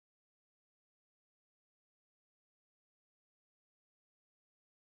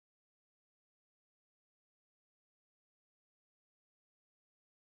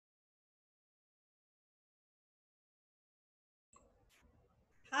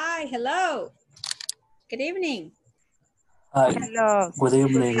Hi, hello. Good evening. Hi. Hello. Good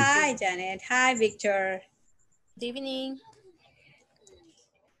evening. Hi, Janet. Hi, Victor. Good evening.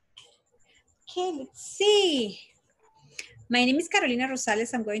 Okay, let's see. My name is Carolina Rosales.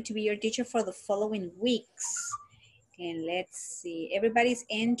 I'm going to be your teacher for the following weeks. And let's see. Everybody's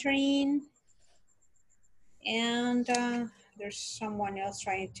entering. And there's someone else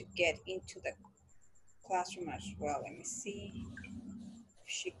trying to get into the classroom as well. Let me see.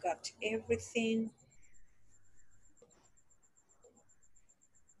 She got everything.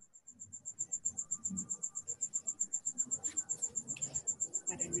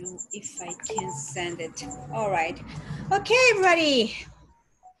 I don't know if I can send it. All right. Okay, everybody.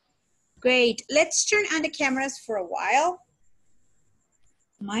 Great. Let's turn on the cameras for a while.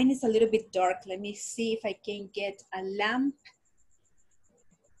 Mine is a little bit dark. Let me see if I can get a lamp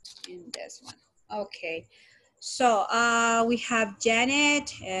in this one. Okay. So we have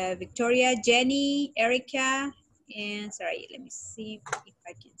Janet, Victoria, Jenny, Erica, and sorry, let me see if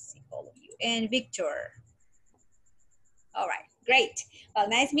I can see all of you, and Victor. All right, great. Well,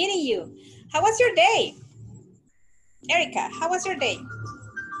 nice meeting you. How was your day? Erica, how was your day?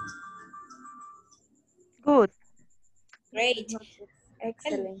 Good. Great.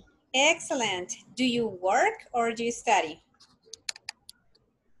 Excellent. Excellent. Do you work or do you study?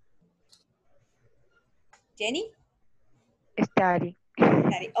 Jenny? Study.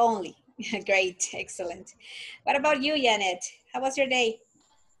 Study only. Great, excellent. What about you, Janet? How was your day?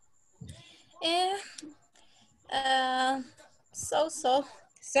 Eh, so. So.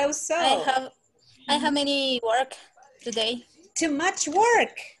 I have many work today. Too much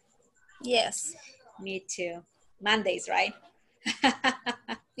work. Yes. Me too. Mondays, right?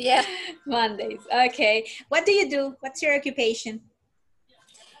 Yeah. Mondays. Okay. What do you do? What's your occupation?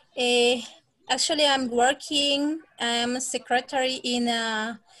 Actually, I'm working. I'm a secretary in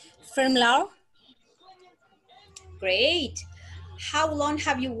a firm law. Great. How long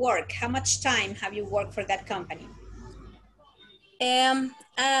have you worked? How much time have you worked for that company?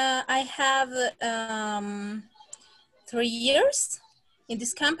 I have 3 years in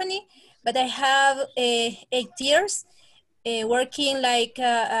this company, but I have 8 years working like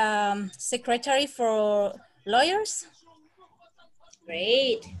secretary for lawyers.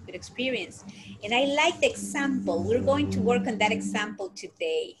 Great, good experience. And I like the example. We're going to work on that example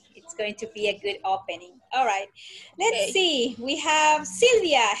today. It's going to be a good opening. All right, let's see. We have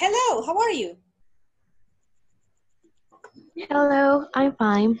Sylvia. Hello, how are you? Hello, I'm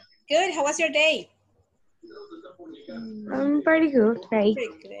fine. Good, how was your day? I'm pretty good, great.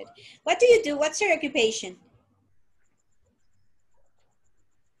 Pretty good. What do you do? What's your occupation?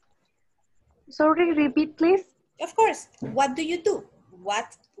 Sorry, repeat please. Of course. What do you do?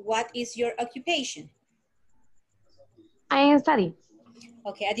 What is your occupation? I study.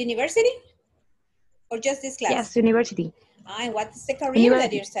 Okay, at university? Or just this class? Yes, university. And what is the career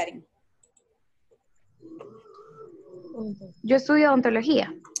that you're studying? Yo estudio odontología.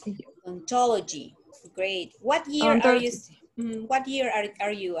 Ontology. Great. What year are you? What year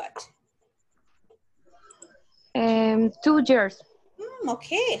are you at? 2 years.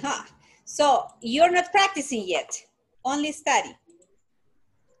 Okay, huh? So you're not practicing yet. Only study.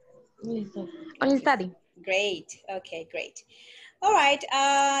 Only study. Great. Okay, great. All right.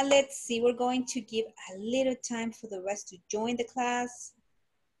 Let's see. We're going to give a little time for the rest to join the class.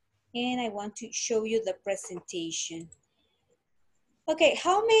 And I want to show you the presentation. Okay,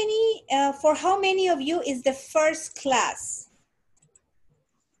 for how many of you is the first class?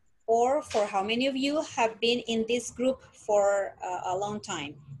 Or for how many of you have been in this group for a long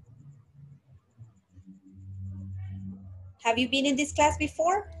time? Have you been in this class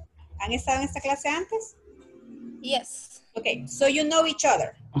before? ¿Han estado en esta clase antes? Yes. Okay, so you know each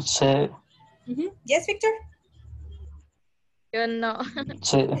other. Sí. Yes, Victor? Yo no.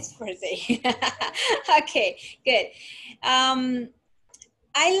 Sí. It's first day. Okay, good.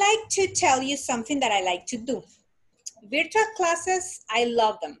 I like to tell you something that I like to do. Virtual classes, I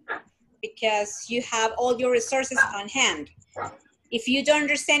love them because you have all your resources on hand. If you don't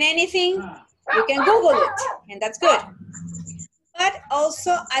understand anything, you can Google it, and that's good. But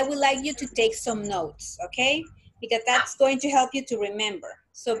also, I would like you to take some notes, okay? Because that's going to help you to remember.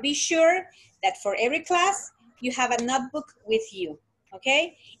 So be sure that for every class, you have a notebook with you,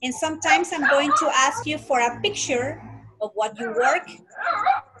 okay? And sometimes I'm going to ask you for a picture of what you work,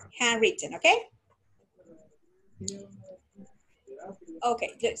 handwritten, okay?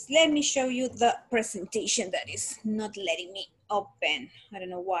 Okay, let me show you the presentation that is not letting me open. I don't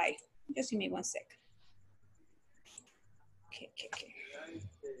know why. Just give me 1 sec. Okay.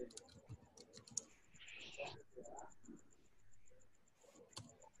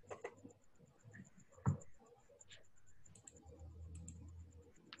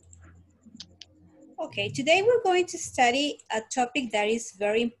 Okay, today we're going to study a topic that is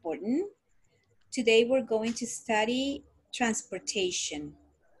very important. Today we're going to study transportation.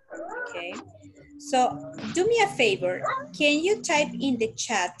 Okay, so do me a favor. Can you type in the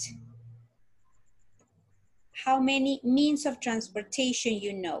chat how many means of transportation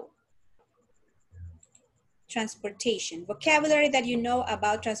you know? Transportation, vocabulary that you know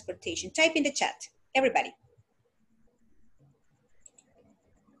about transportation. Type in the chat, everybody.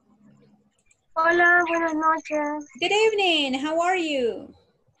 Hola, buenas noches. Good evening, how are you?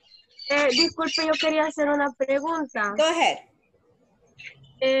 Disculpe, yo quería hacer una pregunta. Go ahead.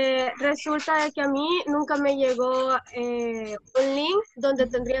 Resulta de que a mí nunca me llegó un link donde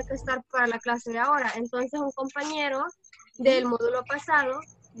tendría que estar para la clase de ahora. Entonces un compañero del módulo pasado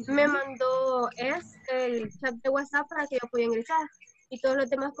me mandó el chat de WhatsApp para que yo pudiera ingresar. Y todos los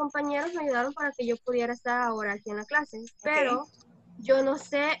demás compañeros me ayudaron para que yo pudiera estar ahora aquí en la clase. Pero yo no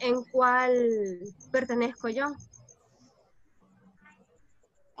sé en cuál pertenezco yo.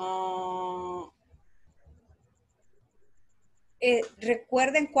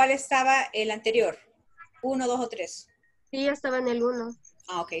 Recuerden cuál estaba el anterior. 1, 2 o 3. Sí, estaba en el 1.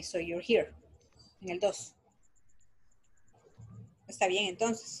 Ah, ok, so you're here. En el 2. Está bien,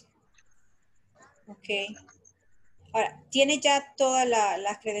 entonces. Ok. Ahora, ¿tiene ya todas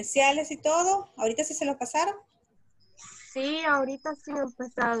las credenciales y todo? ¿Ahorita sí se los pasaron? Sí, ahorita sí me he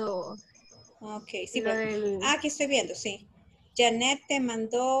empezado. Ok, sí. Pero, aquí estoy viendo, sí. Janet te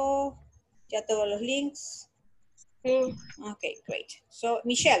mandó ya todos los links. Sí. Okay, great. So,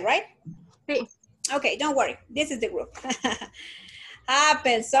 Michelle, right? Sí. Okay, don't worry. This is the group.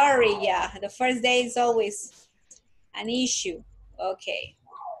 Happens, sorry, yeah. The first day is always an issue. Okay.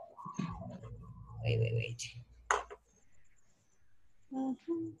 Wait.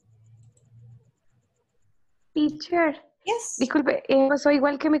 Teacher. Yes. Disculpe, soy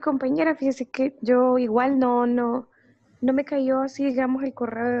igual que mi compañera. Fíjese que yo igual no me cayó así, digamos, el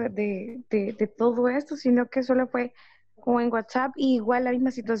correo de todo esto, sino que solo fue como en WhatsApp y igual la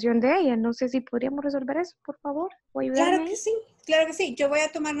misma situación de ella. No sé si podríamos resolver eso, por favor, o ayudarme. Claro que sí. Yo voy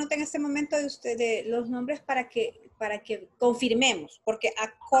a tomar nota en este momento de los nombres para que confirmemos, porque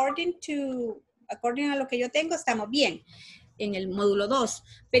according a lo que yo tengo, estamos bien en el módulo 2,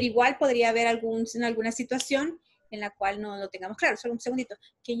 pero igual podría haber alguna situación en la cual no lo tengamos claro. Solo un segundito.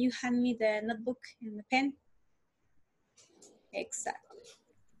 Can you hand me the notebook and the pen? Exactly.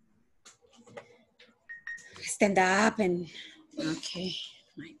 Stand up and, okay,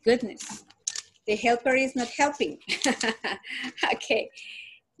 my goodness. The helper is not helping. Okay,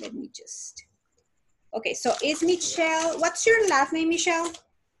 let me just, okay, so is Michelle, what's your last name, Michelle?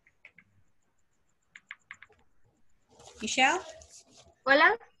 Michelle?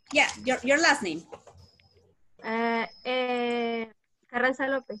 Hola. Yeah, your last name. Carranza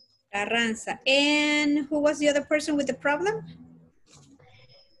López. Carranza. And who was the other person with the problem?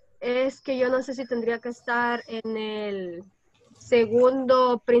 Es que yo no sé si tendría que estar en el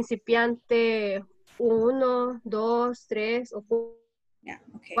segundo principiante 1, 2, 3 o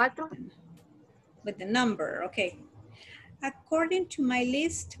 4. With the number, okay. According to my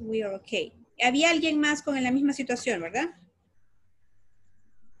list, we are okay. Había alguien más con la misma situación, ¿verdad?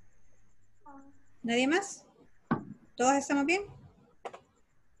 ¿Nadie más? ¿Todos estamos bien?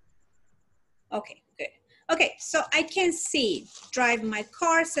 Okay, good. Okay, so I can see drive my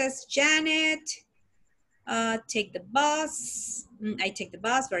car, says Janet. Take the bus. I take the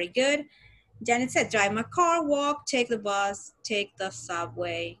bus, very good. Janet said drive my car, walk, take the bus, take the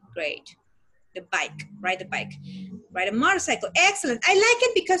subway, great. The bike, ride the bike. Ride a motorcycle, excellent. I like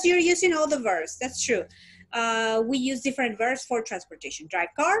it because you're using all the verbs, that's true. We use different verbs for transportation.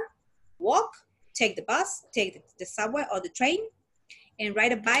 Drive car, walk, take the bus, take the subway or the train, and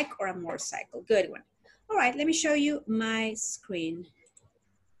ride a bike or a motorcycle, good one. All right, let me show you my screen.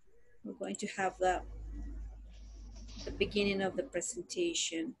 We're going to have the beginning of the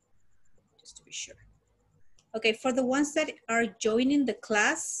presentation, just to be sure. Okay, for the ones that are joining the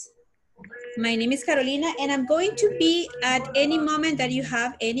class, my name is Carolina, and I'm going to be at any moment that you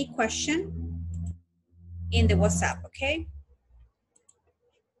have any question in the WhatsApp, okay?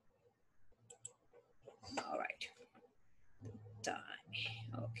 All right. Done.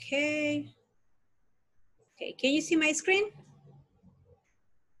 Okay. Okay, can you see my screen?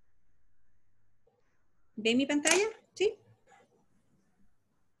 ¿Ven mi pantalla? ¿Sí?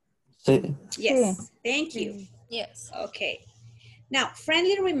 Sí. Yes, thank you. Yes. Okay. Now,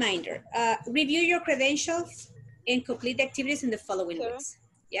 friendly reminder, review your credentials and complete the activities in the following weeks.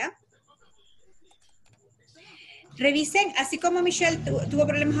 ¿Ya? Revisen, así como Michelle tuvo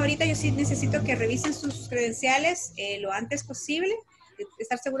problemas ahorita, yo sí necesito que revisen sus credenciales lo antes posible.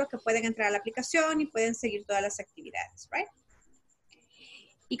 estar seguros que pueden entrar a la aplicación y pueden seguir todas las actividades, right?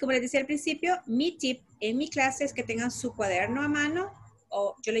 Y como les decía al principio, mi tip en mi clase es que tengan su cuaderno a mano,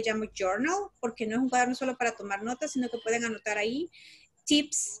 o yo le llamo journal, porque no es un cuaderno solo para tomar notas, sino que pueden anotar ahí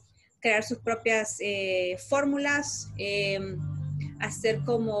tips, crear sus propias fórmulas, hacer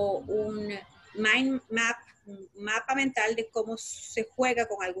como un mind map, un mapa mental de cómo se juega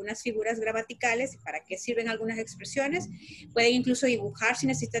con algunas figuras gramaticales, para qué sirven algunas expresiones. Pueden incluso dibujar si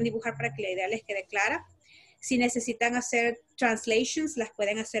necesitan dibujar para que la idea les quede clara. Si necesitan hacer translations, las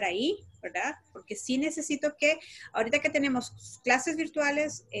pueden hacer ahí, ¿verdad? Porque sí necesito que, ahorita que tenemos clases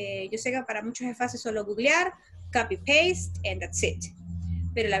virtuales, yo sé que para muchos es fácil solo googlear, copy paste, and that's it.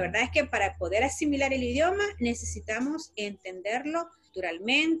 Pero la verdad es que para poder asimilar el idioma necesitamos entenderlo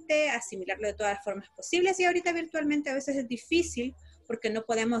naturalmente, asimilarlo de todas las formas posibles, y ahorita virtualmente a veces es difícil porque no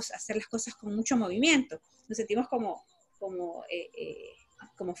podemos hacer las cosas con mucho movimiento. Nos sentimos como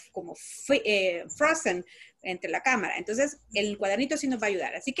frozen entre la cámara. Entonces el cuadernito sí nos va a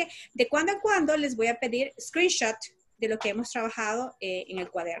ayudar. Así que de cuando en cuando les voy a pedir screenshot de lo que hemos trabajado en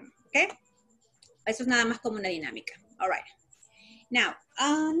el cuaderno. ¿Ok? Eso es nada más como una dinámica. All right. Now,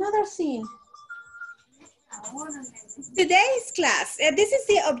 another thing. Today's class, this is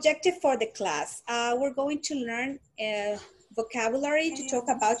the objective for the class. We're going to learn vocabulary to talk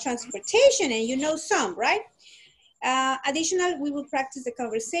about transportation, and you know some, right? Additional, we will practice the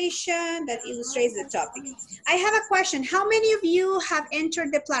conversation that illustrates the topic. I have a question. How many of you have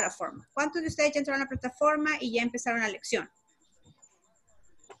entered the platform? ¿Cuántos de ustedes ya entraron a la plataforma y ya empezaron la lección?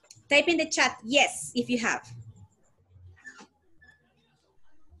 Type in the chat, yes, if you have.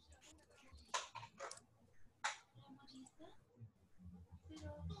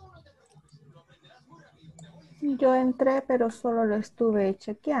 Yo entré, pero solo lo estuve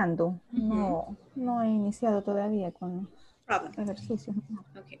chequeando. No he iniciado todavía con los ejercicios.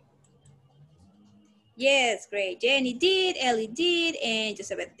 Okay. Yes, great. Jenny did, Ellie did, and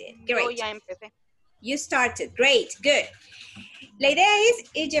Joseph did. Great. Yo ya empecé. You started. Great, good. La idea es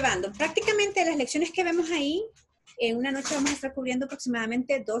ir llevando prácticamente las lecciones que vemos ahí. En una noche vamos a estar cubriendo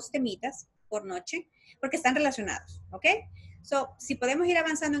aproximadamente 2 temitas por noche, porque están relacionados, ¿ok? So, si podemos ir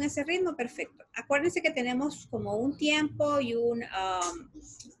avanzando en ese ritmo, perfecto. Acuérdense que tenemos como un tiempo y una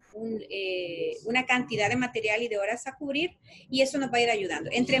cantidad de material y de horas a cubrir, y eso nos va a ir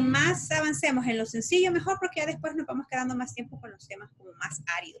ayudando. Entre más avancemos en lo sencillo, mejor, porque ya después nos vamos quedando más tiempo con los temas como más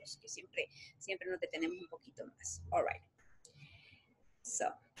áridos, que siempre nos detenemos un poquito más. All right.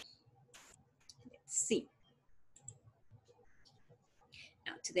 So, let's see.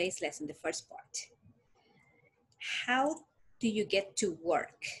 Now, today's lesson, the first part. How do you get to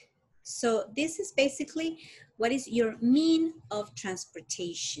work? So this is basically what is your mean of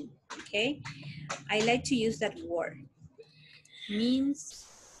transportation, okay? I like to use that word, means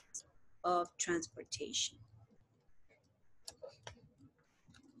of transportation.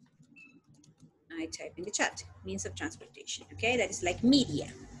 I type in the chat, means of transportation, okay? That is like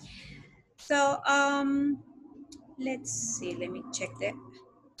media. So let's see, let me check the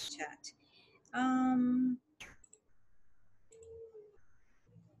chat.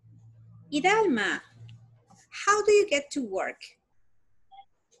 Idalma, how do you get to work?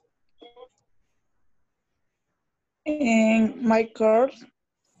 In my car.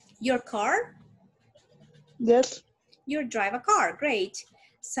 Your car? Yes. You drive a car, great.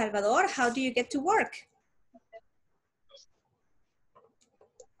 Salvador, how do you get to work?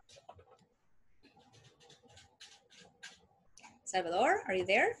 Salvador, are you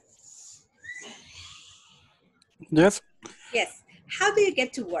there? Yes. Yes. How do you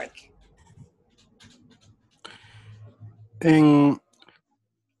get to work?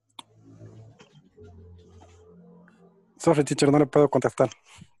 Sorry, teacher, no le puedo contestar,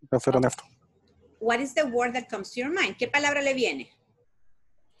 para ser honesto. What is the word that comes to your mind? ¿Qué palabra le viene?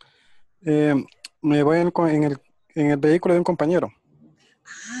 Me voy en el vehículo de un compañero.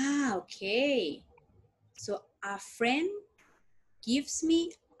 Ah, okay. So, a friend gives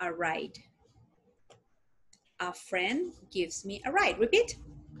me a ride. A friend gives me a ride. Repeat.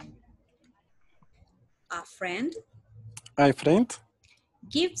 A friend. A friend.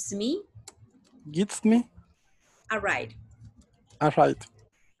 Gives me. Gives me. A ride. A ride.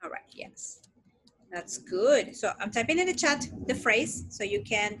 All right, yes. That's good. So I'm typing in the chat the phrase so you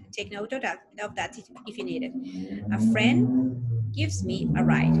can take note of that if you need it. A friend gives me a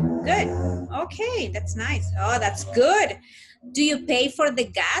ride. Good. Okay, that's nice. Oh, that's good. Do you pay for the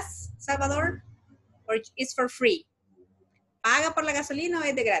gas, Salvador? Or it's for free? ¿Paga por la gasolina o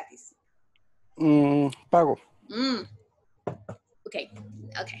es de gratis? Pago. Okay,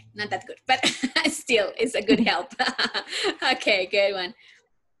 Okay, not that good, but still, it's a good help. Okay, good one.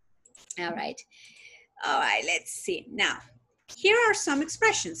 All right, let's see. Now, here are some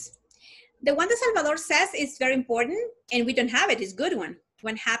expressions. The one that Salvador says is very important, and we don't have it, it's a good one.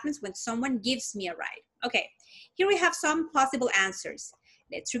 What happens when someone gives me a ride? Okay, here we have some possible answers.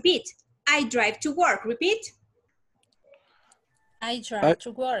 Let's repeat. I drive to work. Repeat. I drive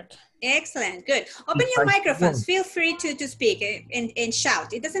to work. Excellent, good. Open your microphones. Feel free to speak and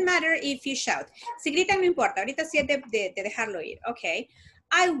shout. It doesn't matter if you shout. Si gritan no importa. Ahorita sí es de dejarlo ir. Okay.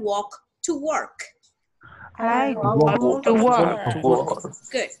 I walk to work. I walk to work.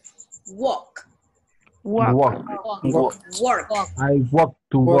 Good. Walk. Walk. Work. I walk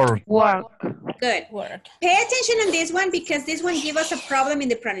to work. Work. Good. Work. Pay attention on this one because this one gives us a problem in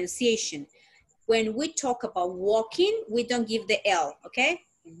the pronunciation. When we talk about walking, we don't give the L, okay?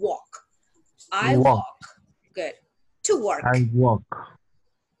 Walk. I walk. Good. To work. I walk.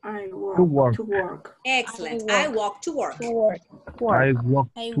 I walk To work. to work. Excellent. I walk to work. I walk I to walk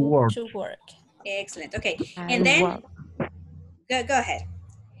work. to work. Excellent. Okay. And then, go ahead.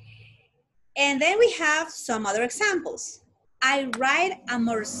 And then we have some other examples. I ride a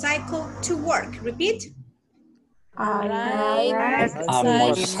motorcycle to work. Repeat. I ride a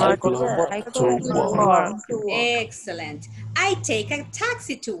motorcycle to work. Excellent. I take a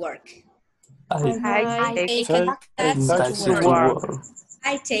taxi to work. I take a taxi to work.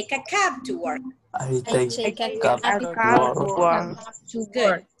 I take a cab to work. I take a cab to work.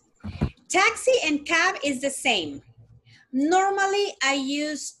 Good. Taxi and cab is the same. Normally, I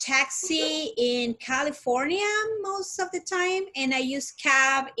use taxi in California most of the time, and I use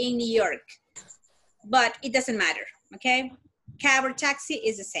cab in New York. But it doesn't matter, okay? Cab or taxi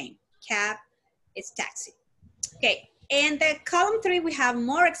is the same. Cab is taxi. Okay, and the column 3, we have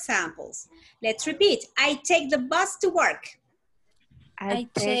more examples. Let's repeat. I take the bus to work. I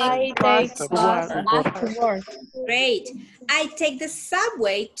take the bus to work. Great. I take the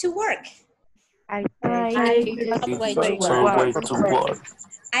subway to work. I take the subway to work.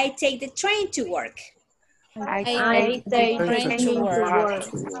 I take the train to work. I take the train to work.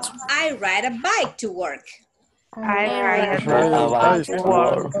 I ride a bike to work. I ride a bike to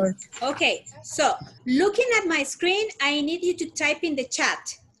work. Okay, so looking at my screen, I need you to type in the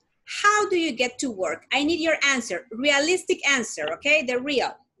chat. How do you get to work? I need your answer, realistic answer, okay? The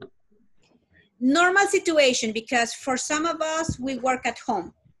real. Normal situation, because for some of us, we work at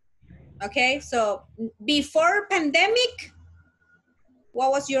home. Okay, so before pandemic, what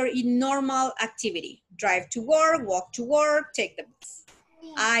was your normal activity? Drive to work, walk to work, take the bus.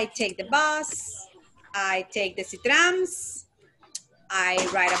 I take the bus, I take the trams, I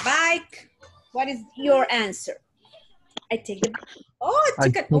ride a bike. What is your answer? I take the, oh, I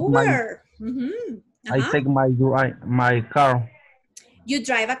took an Uber. I take my car. You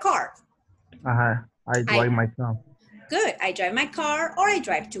drive a car. I drive my car. Good, I drive my car or I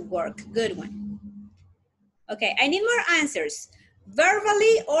drive to work. Good one. Okay, I need more answers.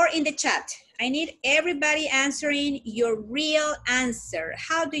 Verbally or in the chat. I need everybody answering your real answer.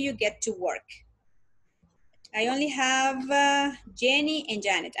 How do you get to work? I only have Jenny and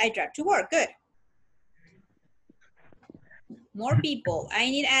Janet. I drive to work, good. More people, I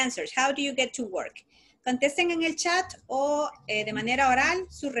need answers. How do you get to work? Contesten en el chat o de manera oral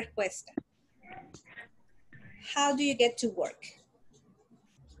su respuesta. How do you get to work?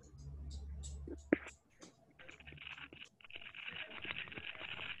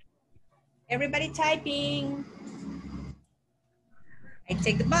 Everybody typing. I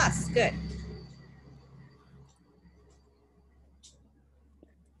take the bus, good.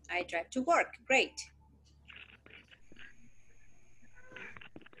 I drive to work, great.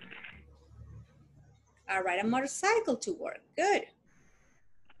 I ride a motorcycle to work, good.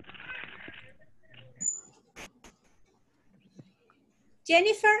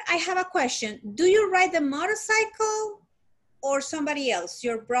 Jennifer, I have a question. Do you ride the motorcycle or somebody else,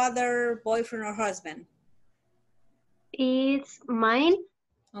 your brother, boyfriend, or husband? It's mine.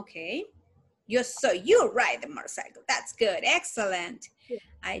 Okay. So you ride the motorcycle. That's good. Excellent. Yeah.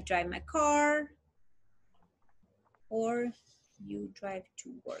 I drive my car or you drive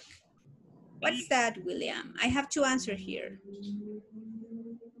to work. What's that, William? I have to answer here.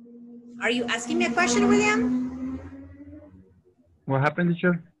 Are you asking me a question, William? What happened,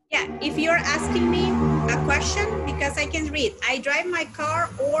 teacher? Yeah, if you're asking me a question, because I can read, I drive my car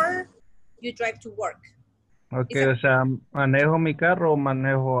or you drive to work. Okay, o sea, manejo mi carro o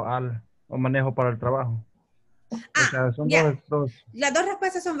manejo para el trabajo. O sea, son dos. Las dos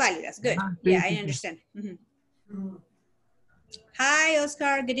respuestas son válidas. Good. Sí, yeah, I understand. Mm-hmm. Hi,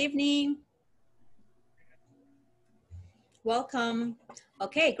 Oscar. Good evening. Welcome.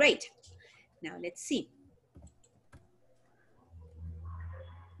 Okay, great. Now let's see.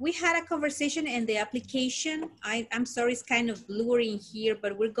 We had a conversation in the application. I'm sorry, it's kind of blurry in here,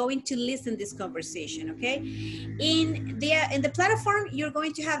 but we're going to listen this conversation, okay? In the platform, you're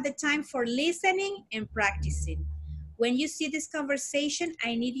going to have the time for listening and practicing. When you see this conversation,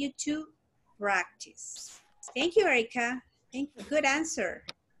 I need you to practice. Thank you, Erica. Thank you. Good answer.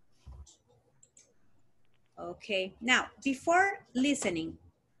 Okay, now, before listening,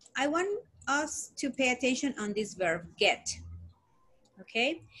 I want us to pay attention on this verb, get.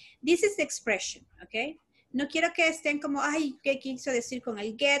 Okay, this is the expression, okay? No quiero que estén como, ay, ¿qué quiso decir con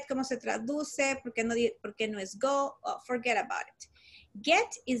el get? ¿Cómo se traduce? ¿Por qué no es go? Oh, forget about it.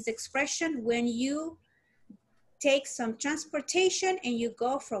 Get is the expression when you take some transportation and you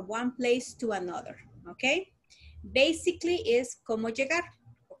go from one place to another, okay? Basically is cómo llegar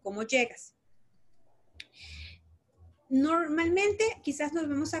o cómo llegas. Normalmente quizás nos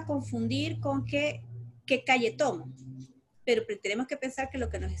vamos a confundir con qué calle tomo, pero tenemos que pensar que lo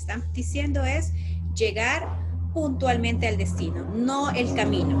que nos están diciendo es llegar puntualmente al destino, no el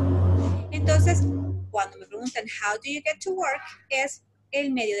camino. Entonces, cuando me preguntan how do you get to work, es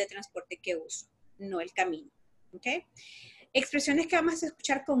el medio de transporte que uso, no el camino. ¿Okay? Expresiones que vamos a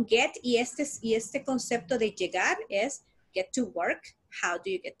escuchar con get y este concepto de llegar es get to work, how do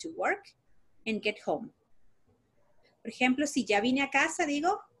you get to work, and get home. Por ejemplo, si ya vine a casa,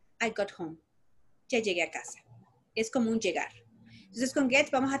 digo, I got home. Ya llegué a casa. Es como un llegar. Entonces, con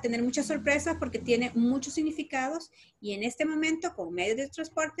get vamos a tener muchas sorpresas porque tiene muchos significados y en este momento, con medio de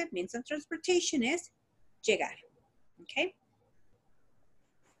transporte, means of transportation es llegar. Okay?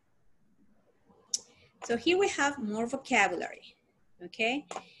 So here we have more vocabulary. Okay?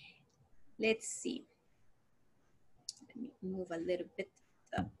 Let's see. Let me move a little bit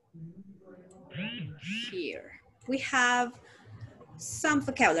up here. We have some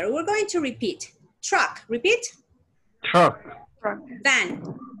vocabulary. We're going to repeat. Truck, repeat. Truck. Van.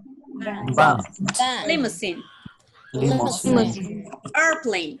 Van. Limousine. Limousine.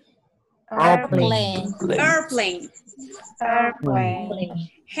 Airplane. Airplane. Airplane. Airplane.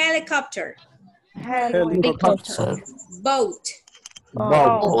 Helicopter. Helicopter. Boat.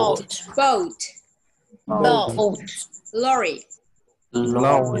 Boat. Boat. Boat. Lorry.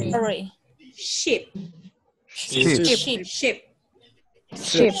 Lorry. Ship. Ship. Ship.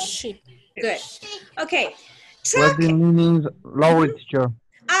 Ship. Good. Okay. What's Truck. the meaning of lorry, teacher?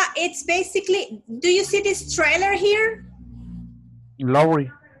 It's basically, do you see this trailer here?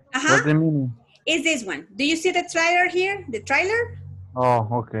 Lorry. What's the meaning? Is this one. Do you see the trailer here? The trailer Oh,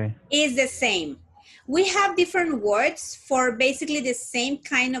 okay. is the same. We have different words for basically the same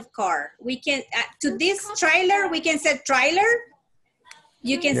kind of car. We can, to this trailer, we can say trailer.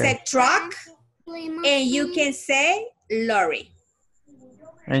 You can say truck. And you can say lorry.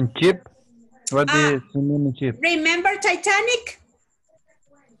 And chip? What is the meaning chip? Remember Titanic?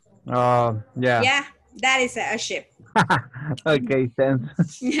 Yeah. Yeah, that is a ship. Okay,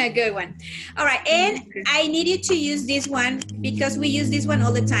 thanks. Good one. All right, and I need you to use this one because we use this one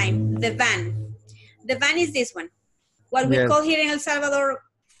all the time, the van. The van is this one. What we call here in El Salvador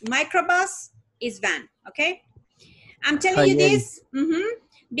microbus is van, okay? I'm telling you this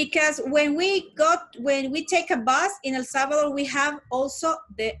because when we take a bus in El Salvador, we have also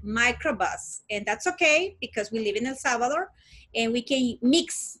the microbus, and that's okay because we live in El Salvador and we can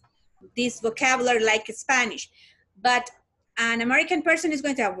mix this vocabulary like Spanish. But an American person is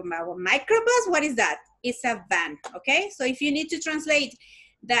going to have a microbus. What is that? It's a van, okay? So if you need to translate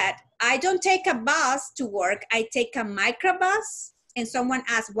that, I don't take a bus to work, I take a microbus, and someone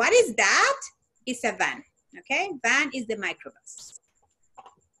asks, what is that? It's a van, okay? Van is the microbus.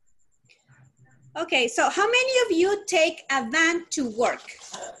 Okay, so how many of you take a van to work?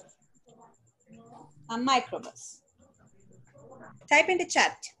 A microbus. Type in the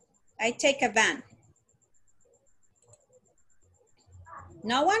chat. I take a van.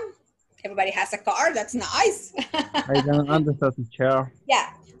 No one? Everybody has a car. That's nice. I don't understand the chair.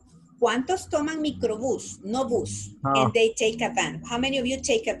 Yeah. ¿Cuántos toman microbús? No bus. And they take a van. How many of you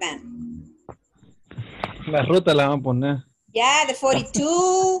take a van? La ruta la van a poner. Yeah, the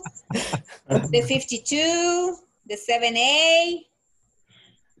 42, the 52, the 7A.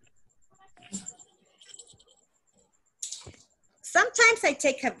 Sometimes I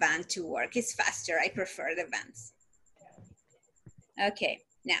take a van to work. It's faster. I prefer the vans. Okay,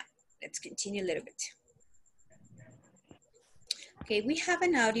 now let's continue a little bit. Okay, we have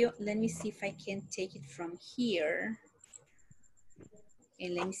an audio. Let me see if I can take it from here.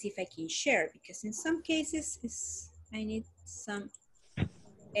 And let me see if I can share, because in some cases I need some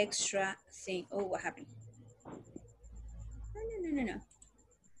extra thing. Oh, what happened? no.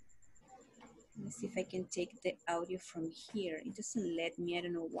 Let me see if I can take the audio from here. It doesn't let me, I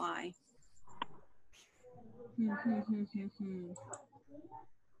don't know why. One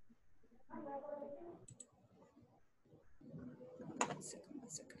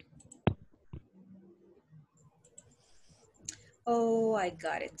second. Oh, I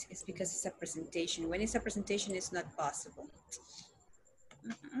got it. It's because it's a presentation. When it's a presentation, it's not possible.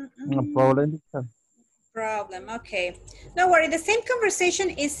 No problem. Problem, okay. Don't worry, the same conversation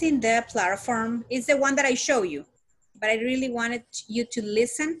is in the platform. It's the one that I show you. But I really wanted you to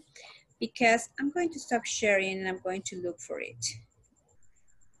listen because I'm going to stop sharing and I'm going to look for it.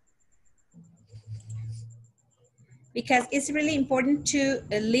 Because it's really important to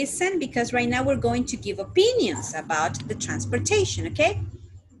listen because right now we're going to give opinions about the transportation, okay?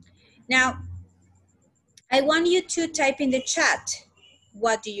 Now, I want you to type in the chat,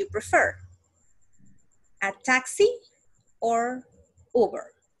 what do you prefer? A taxi or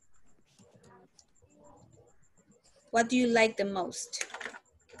Uber? What do you like the most?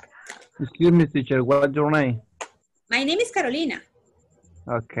 Excuse me, teacher, what's your name? My name is Carolina.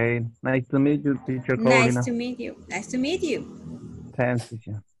 Okay, nice to meet you, teacher Nice Carolina. to meet you. Nice to meet you. Thanks,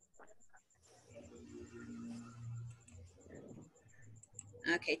 teacher.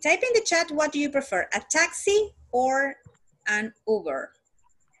 Okay, type in the chat, what do you prefer? A taxi or an Uber?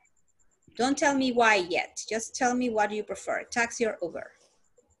 Don't tell me why yet. Just tell me what do you prefer, taxi or Uber?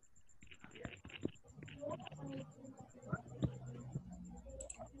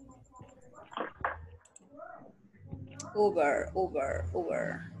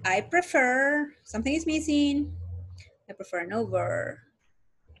 Uber. I prefer, something is missing. I prefer an Uber.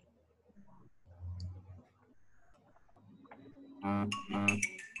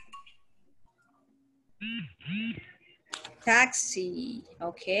 Taxi,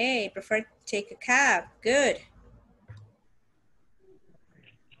 okay, prefer to take a cab, good.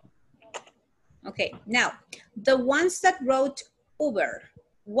 Okay, now, the ones that wrote Uber,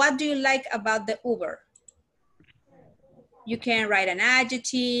 what do you like about the Uber? You can write an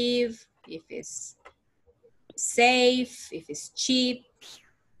adjective, if it's safe, if it's cheap.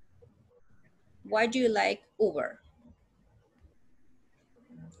 Why do you like Uber?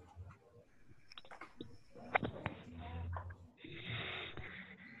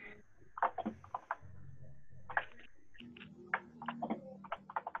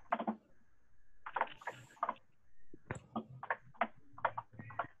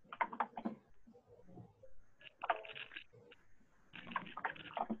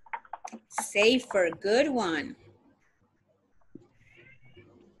 Safer, good one.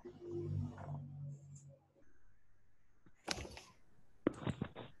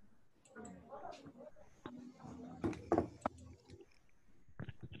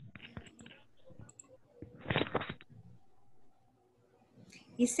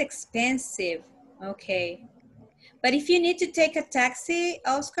 It's expensive, okay. But if you need to take a taxi,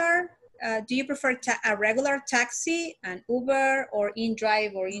 Oscar, do you prefer a regular taxi, an Uber, or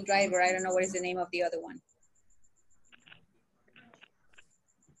InDrive or InDriver? I don't know what is the name of the other one.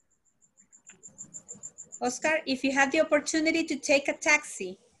 Oscar, if you had the opportunity to take a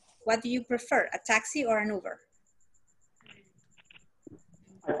taxi, what do you prefer, a taxi or an Uber?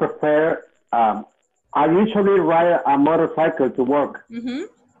 I prefer, I usually ride a motorcycle to work. Mm-hmm.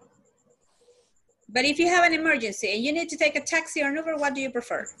 But if you have an emergency and you need to take a taxi or an Uber, what do you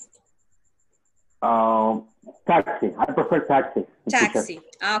prefer? Taxi. I prefer taxi. Taxi.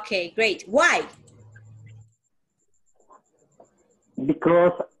 Okay, great. Why?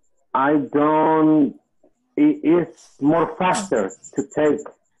 Because I don't, it's more faster to take.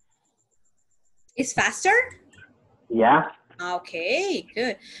 It's faster? Yeah. Okay,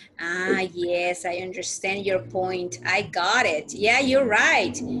 good. Yes, I understand your point. I got it. Yeah, you're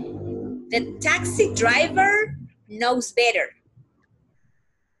right. The taxi driver knows better.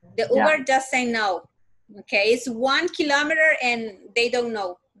 The Uber doesn't know. Okay, it's 1 kilometer and they don't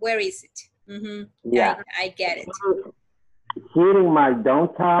know. Where is it? Mm-hmm. Yeah. I get it. Here in my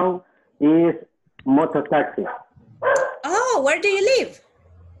downtown is motor taxi. Oh, where do you live?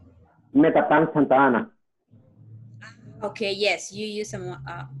 Metapán, Santa Ana. Okay, yes, you use a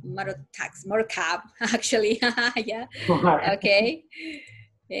motor cab, actually. Yeah, okay.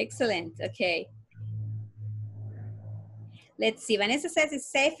 Excellent, okay. Let's see, Vanessa says it's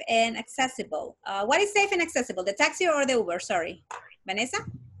safe and accessible. What is safe and accessible, the taxi or the Uber? Sorry, Vanessa?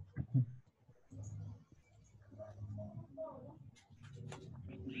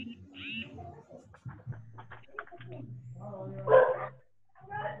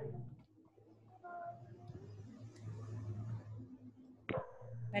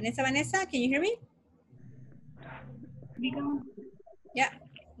 Vanessa, can you hear me?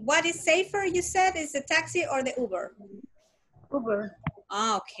 What is safer, you said, is the taxi or the Uber? Uber.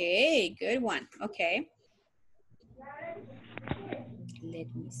 Okay, good one. Okay. Let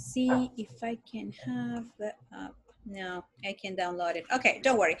me see if I can have the app. No, I can download it. Okay,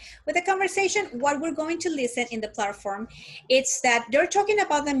 don't worry. With the conversation, what we're going to listen in the platform, it's that they're talking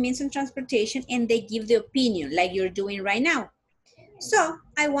about the means of transportation and they give the opinion like you're doing right now. So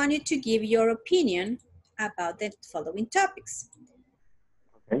I want you to give your opinion about the following topics.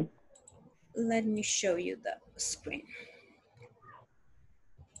 Okay. Let me show you the screen.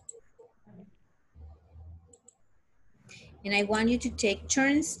 And I want you to take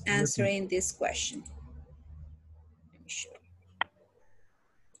turns answering this question. Let me show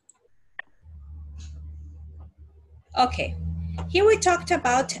you. Okay, here we talked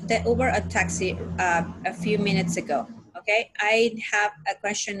about the Uber or taxi a few minutes ago. Okay, I have a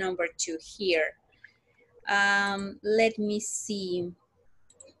question number 2 here. Let me see.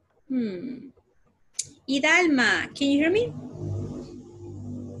 Idalma, can you hear me?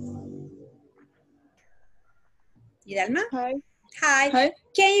 Idalma? Hi. Hi. Hi.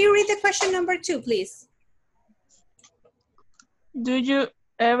 Can you read the question number 2, please? Do you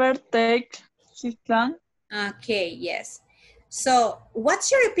ever take Citlan? Okay, yes. So what's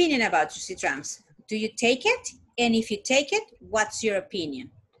your opinion about trams? Do you take it? And if you take it, what's your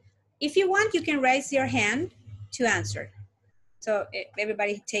opinion? If you want, you can raise your hand to answer. So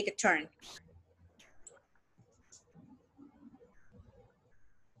everybody take a turn.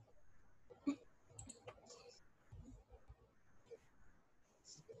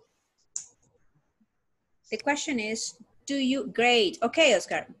 The question is, do you, great. Okay,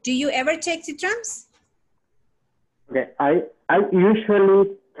 Oscar, do you ever take the trams? Okay, I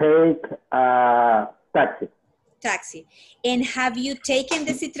usually take taxi. Taxi. And have you taken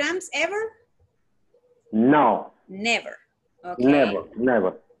the trams ever? No. Never. Okay.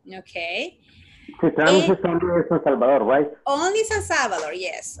 Never. Okay. Citrans is only in San Salvador, right? Only San Salvador,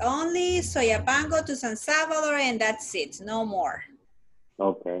 yes. Only Soyapango to San Salvador and that's it, no more.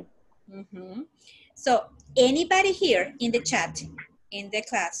 Okay. So anybody here in the chat, in the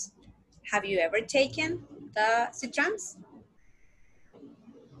class, have you ever taken the trams?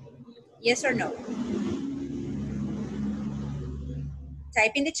 Yes or no?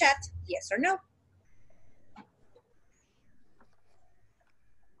 Type in the chat, yes or no.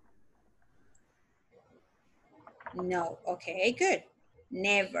 No, okay, good.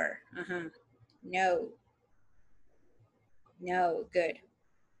 Never, no. No, good.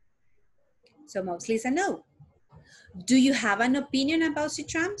 So mostly it's a no. Do you have an opinion about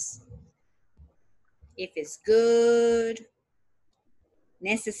trams? If it's good,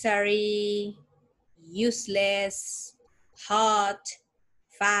 necessary, useless, hot,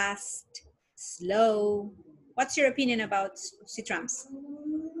 fast, slow. What's your opinion about trams?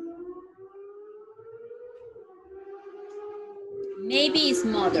 Maybe it's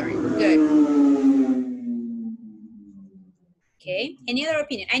modern, good. Okay, any other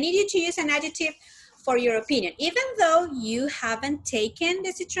opinion? I need you to use an adjective for your opinion. Even though you haven't taken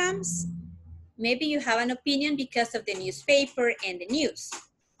the trams, maybe you have an opinion because of the newspaper and the news.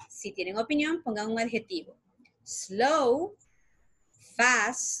 Si tienen opinión, pongan un adjetivo. Slow,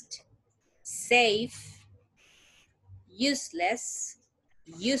 fast, safe, useless,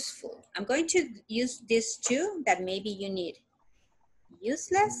 useful. I'm going to use these two that maybe you need.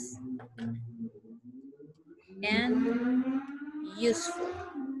 Useless and useful.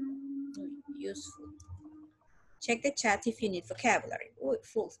 Useful. Check the chat if you need vocabulary. Oh,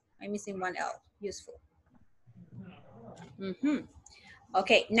 full. I'm missing one L. Useful.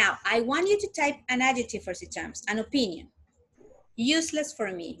 Okay, now I want you to type an adjective for trams, an opinion. Useless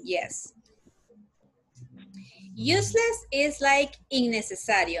for me, yes. Useless is like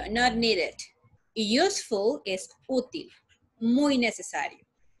innecesario, not needed. Useful is útil, muy necesario.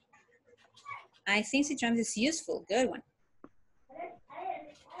 I think trams is useful, good one.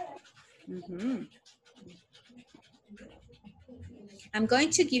 I'm going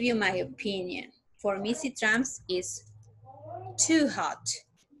to give you my opinion. For me, trams is too hot.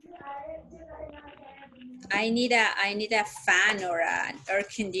 I need a fan or an air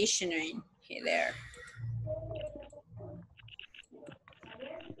conditioning there.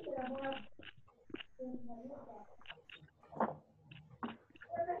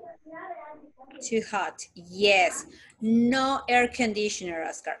 Too hot, yes. No air conditioner,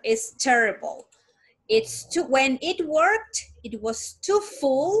 Oscar. It's terrible. It's too, when it worked, it was too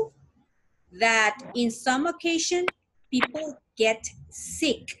full that in some occasion people get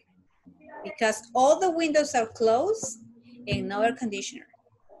sick because all the windows are closed and no air conditioner.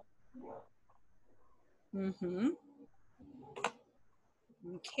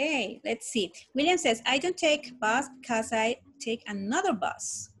 Okay, let's see. William says, I don't take bus because I take another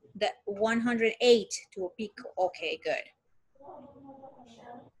bus. The 108 to Pico. Okay, good.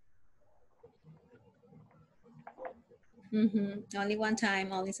 Only one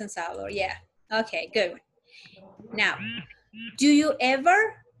time, only San Salvador. Yeah. Okay, good. Now, do you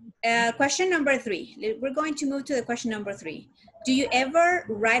ever, question number 3. We're going to move to the question number 3. Do you ever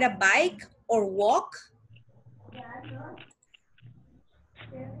ride a bike or walk?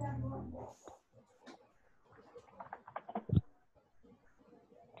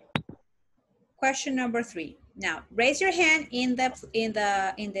 Question number 3. Now, raise your hand in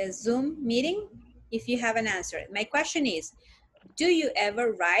the Zoom meeting if you have an answer. My question is, do you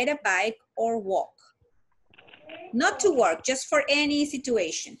ever ride a bike or walk? Not to work, just for any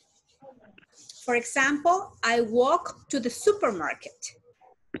situation. For example, I walk to the supermarket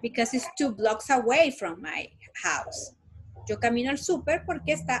because it's 2 blocks away from my house. Yo camino al super porque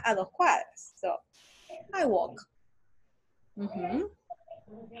está a 2 cuadras. So, I walk.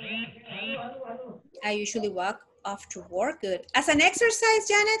 I usually walk after work. Good. As an exercise,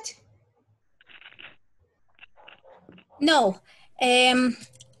 Janet? No.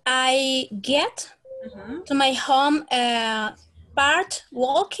 I get to my home part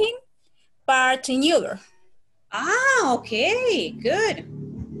walking, part in Uber. Ah, okay. Good.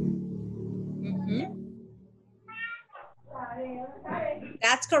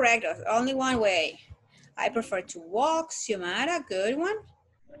 That's correct. Only one way. I prefer to walk. Xiomara, good one.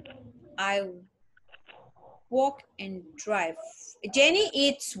 I walk and drive. Jenny,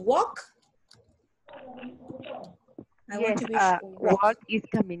 it's walk? I want to be sure. Walk is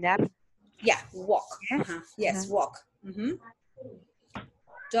caminar. Yeah, walk. Yes, walk.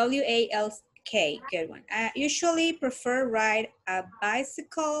 W-A-L-K, good one. I usually prefer ride a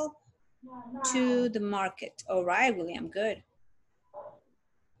bicycle to the market. All right, William, good.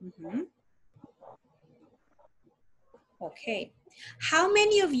 Okay. How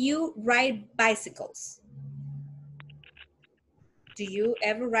many of you ride bicycles? Do you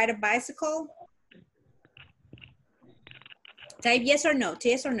ever ride a bicycle? Type yes or no,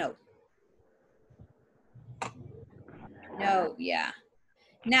 yes or no. No, yeah.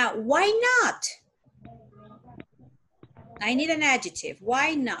 Now, why not? I need an adjective.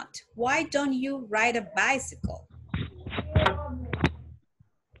 Why not? Why don't you ride a bicycle?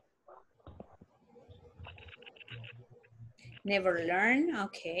 Never learn.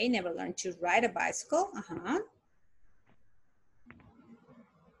 Okay, never learn to ride a bicycle.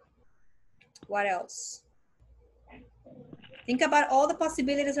 What else? Think about all the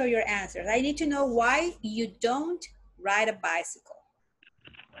possibilities of your answers. I need to know why you don't ride a bicycle.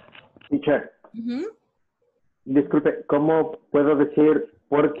 Teacher. Disculpe, ¿cómo puedo decir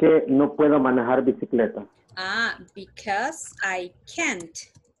por qué no puedo manejar bicicleta? Ah, because I can't.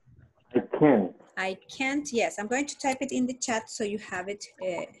 I can't. I can't, yes. I'm going to type it in the chat so you have it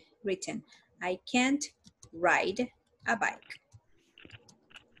written. I can't ride a bike.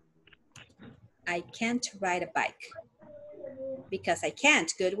 I can't ride a bike. Because I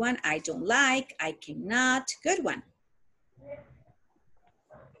can't, good one. I don't like, I cannot, good one.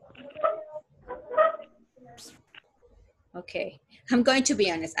 Okay, I'm going to be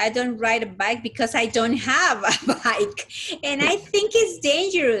honest. I don't ride a bike because I don't have a bike. And I think it's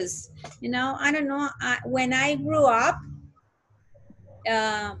dangerous. You know, I don't know. When I grew up,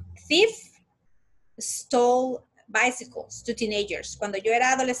 thieves stole bicycles to teenagers. Cuando yo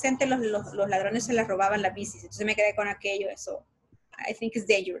era adolescente, los ladrones se las robaban las bicis. Entonces me quedé con aquello, eso. I think it's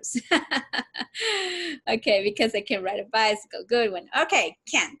dangerous. Okay, because I can ride a bicycle. Good one. Okay,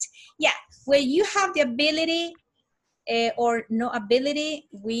 can't. Yeah, when you have the ability or no ability,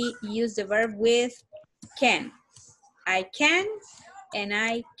 we use the verb with can. I can and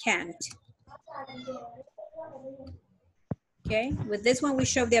I can't. Okay, with this one we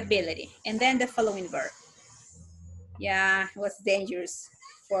show the ability and then the following verb. Yeah, it was dangerous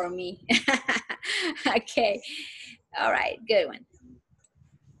for me. Okay, all right, good one.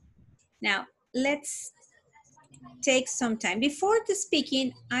 Now, let's take some time. Before the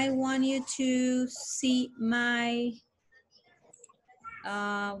speaking, I want you to see my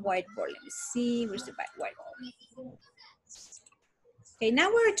whiteboard. Let me see, where's the whiteboard? Okay, now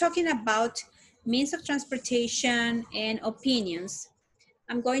we're talking about means of transportation and opinions.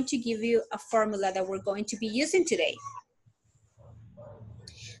 I'm going to give you a formula that we're going to be using today.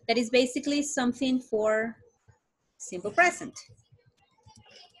 That is basically something for simple present.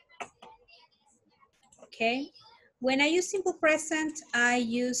 Okay, when I use simple present, I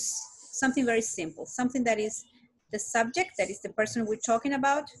use something very simple, something that is the subject, that is the person we're talking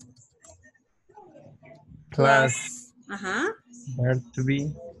about. Class. Verb to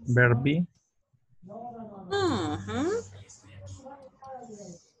be, verb be.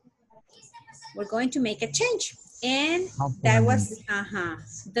 We're going to make a change. And that was,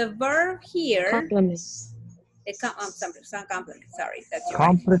 the verb here. Complement. Complement, sorry. That's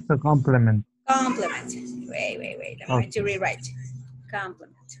Complex or complement? Complement. Wait. I'm going to rewrite.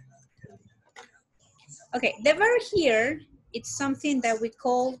 Complement. Okay, the verb here, it's something that we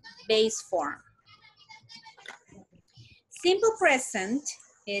call base form. Simple present,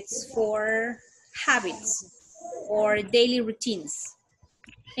 it's for habits or daily routines.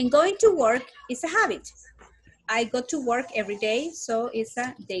 And going to work is a habit. I go to work every day, so it's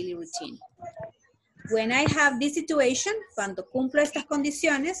a daily routine. When I have this situation, cuando cumplo estas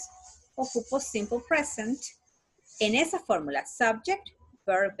condiciones, ocupo simple present en esa fórmula, subject,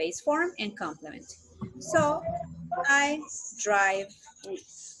 verb, base form, and complement. So, I drive,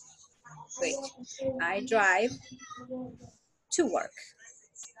 I drive to work.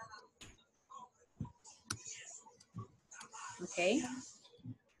 Okay.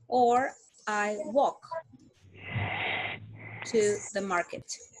 Or I walk to the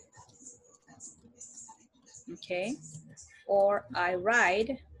market. Okay. Or I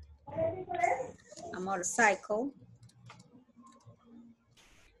ride a motorcycle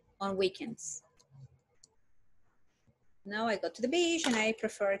on weekends. Now I go to the beach and I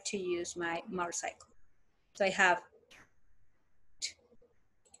prefer to use my motorcycle. So I have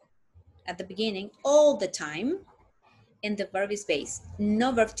at the beginning all the time, and the verb is base.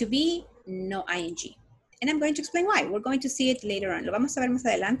 No verb to be, no ing. And I'm going to explain why. We're going to see it later on. Lo vamos a ver más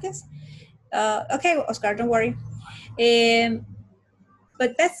adelante. Okay, Oscar, don't worry.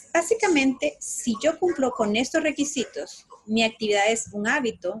 But básicamente, si yo cumplo con estos requisitos, mi actividad es un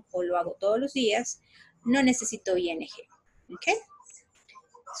hábito o lo hago todos los días, no necesito ing. ¿Ok?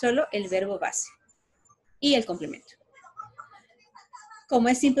 Solo el verbo base y el complemento. Como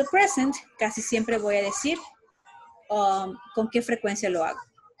es simple present, casi siempre voy a decir con qué frecuencia lo hago.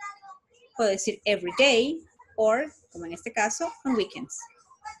 Puedo decir every day or, como en este caso, on weekends.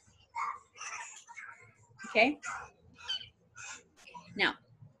 ¿Ok? Now,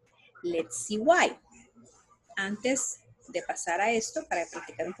 let's see why. Antes de pasar a esto, para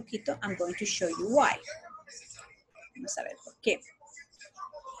practicar un poquito, I'm going to show you why. Vamos a ver por qué.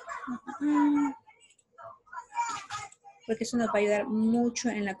 Porque eso nos va a ayudar mucho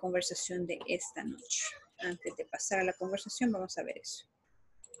en la conversación de esta noche. Antes de pasar a la conversación, vamos a ver eso.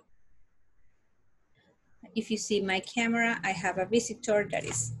 If you see my camera, I have a visitor that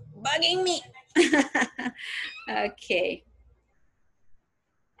is bugging me. Okay.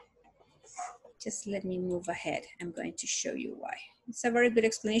 Just let me move ahead. I'm going to show you why. It's a very good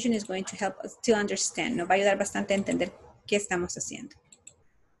explanation. It's going to help us to understand. Nos va a ayudar bastante a entender qué estamos haciendo.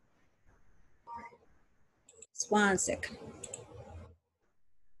 Just one second.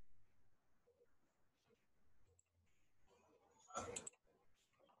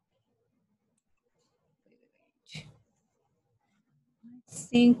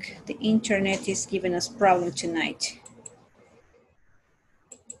 I think the internet is giving us problem tonight.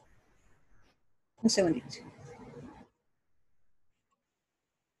 Un segundito.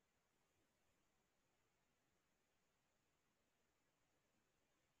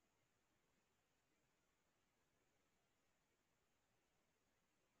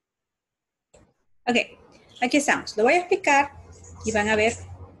 Ok, aquí estamos. Lo voy a explicar y van a ver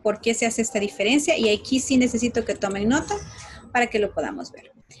por qué se hace esta diferencia. Y aquí sí necesito que tomen nota para que lo podamos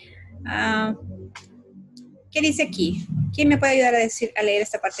ver. ¿Qué dice aquí? ¿Quién me puede ayudar a leer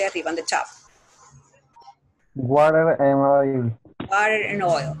esta parte de arriba, on the top? Water and oil. Water and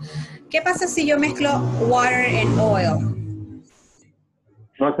oil. ¿Qué pasa si yo mezclo water and oil?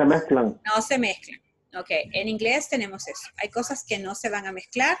 No se mezclan. No se mezclan. Ok, en inglés tenemos eso. Hay cosas que no se van a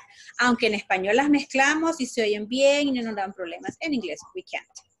mezclar, aunque en español las mezclamos y se oyen bien y no nos dan problemas. En inglés, we can't.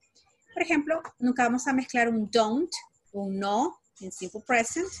 Por ejemplo, nunca vamos a mezclar un don't, un no, en simple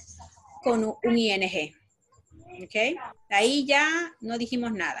present, con un ing. Ok, ahí ya no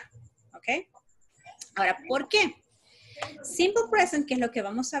dijimos nada. Ok, ahora, ¿por qué? Simple present, que es lo que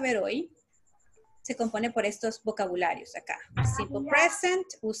vamos a ver hoy, se compone por estos vocabularios acá. Simple present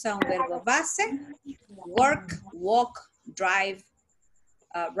usa un verbo base, work, walk, drive,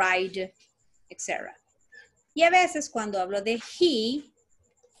 ride, etc. Y a veces cuando hablo de he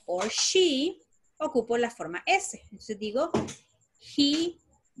or she, ocupo la forma S. Entonces digo, he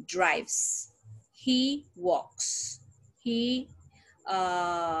drives, he walks, he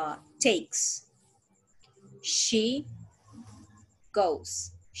takes, she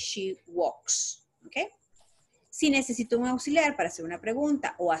goes, she walks. ¿Ok? Si necesito un auxiliar para hacer una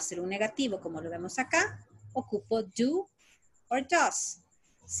pregunta o hacer un negativo, como lo vemos acá, ocupo do or does.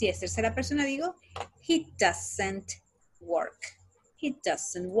 Si es tercera persona, digo, he doesn't work. He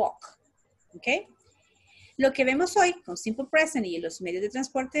doesn't walk. ¿Ok? Lo que vemos hoy con simple present y los medios de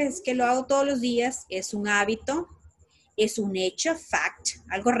transporte es que lo hago todos los días, es un hábito, es un hecho, fact,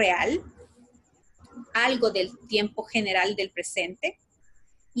 algo real, algo del tiempo general del presente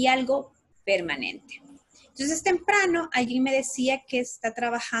y algo permanente. Entonces, temprano alguien me decía que está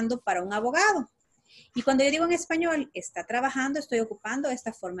trabajando para un abogado. Y cuando yo digo en español, está trabajando, estoy ocupando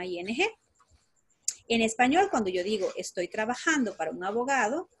esta forma ING. En español, cuando yo digo estoy trabajando para un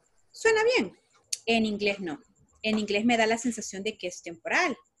abogado, suena bien. En inglés no. En inglés me da la sensación de que es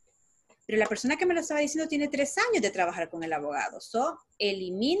temporal. Pero la persona que me lo estaba diciendo tiene 3 años de trabajar con el abogado. So,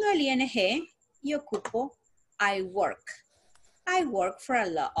 elimino el ING y ocupo I work. I work for a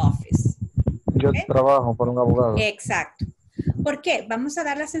law office. Yo ¿Okay? trabajo para un abogado. Exacto. ¿Por qué? Vamos a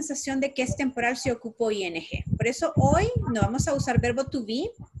dar la sensación de que es temporal si ocupo ING. Por eso hoy no vamos a usar verbo to be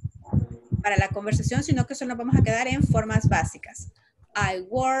para la conversación, sino que solo nos vamos a quedar en formas básicas. I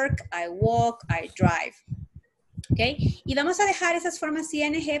work, I walk, I drive. ¿Ok? Y vamos a dejar esas formas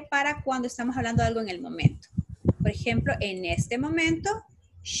ING para cuando estamos hablando de algo en el momento. Por ejemplo, en este momento,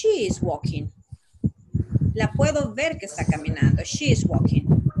 she is walking. La puedo ver que está caminando. She is walking.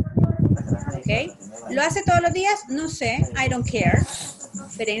 ¿Ok? ¿Lo hace todos los días? No sé. I don't care.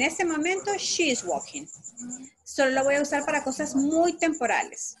 Pero en este momento, she is walking. Solo lo voy a usar para cosas muy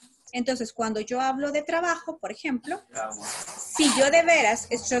temporales. Entonces, cuando yo hablo de trabajo, por ejemplo, si yo de veras,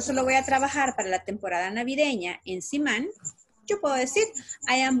 yo solo voy a trabajar para la temporada navideña en Simán, yo puedo decir,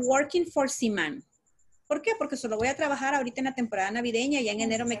 I am working for Simán. ¿Por qué? Porque solo voy a trabajar ahorita en la temporada navideña y ya en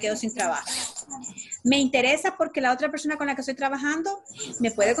enero me quedo sin trabajo. Me interesa porque la otra persona con la que estoy trabajando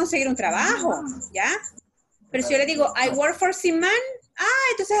me puede conseguir un trabajo, ¿ya? Pero si yo le digo, I work for Simán,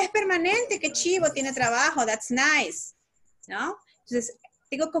 entonces es permanente, qué chivo, tiene trabajo, that's nice, ¿no? Entonces,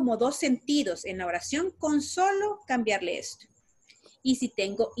 tengo como 2 sentidos en la oración con solo cambiarle esto. Y si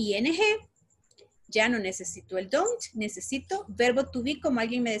tengo ING, ya no necesito el don't, necesito verbo to be como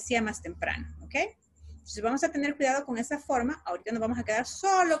alguien me decía más temprano, ¿ok? Entonces vamos a tener cuidado con esa forma. Ahorita nos vamos a quedar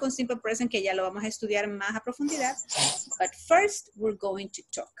solo con simple present, que ya lo vamos a estudiar más a profundidad. But first, we're going to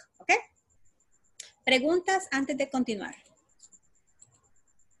talk, ¿ok? Preguntas antes de continuar.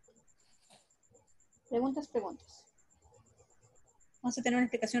 Preguntas. Vamos a tener una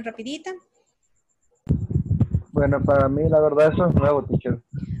explicación rapidita. Bueno, para mí la verdad eso es nuevo, teacher,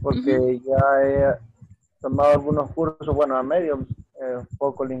 porque ya he tomado algunos cursos, bueno, a medio, un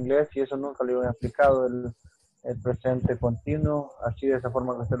poco el inglés y eso nunca lo había explicado, el presente continuo, así de esa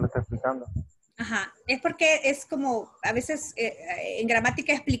forma que usted lo está explicando. Ajá, es porque es como, a veces en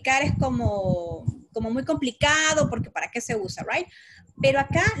gramática explicar es como muy complicado, porque ¿para qué se usa, right? Pero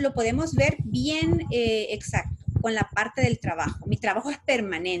acá lo podemos ver bien exacto, con la parte del trabajo. Mi trabajo es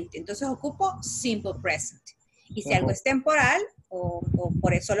permanente, entonces ocupo simple present. Y si algo es temporal, o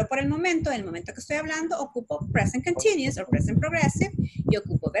solo por el momento, en el momento que estoy hablando, ocupo present continuous o present progressive, y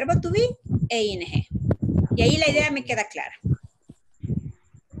ocupo verbo to be e ING. Y ahí la idea me queda clara.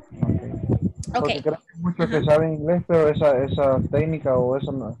 Porque creo que hay muchos que saben inglés, pero esa técnica o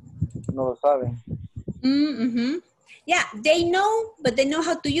eso no lo saben. Yeah, they know, but they know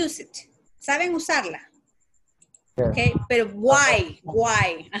how to use it. Saben usarla. Okay, pero why?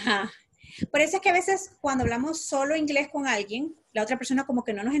 Ajá. Por eso es que a veces cuando hablamos solo inglés con alguien, la otra persona como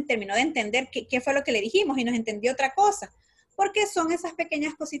que no nos terminó de entender qué fue lo que le dijimos y nos entendió otra cosa. Porque son esas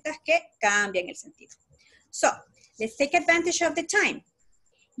pequeñas cositas que cambian el sentido. So, let's take advantage of the time.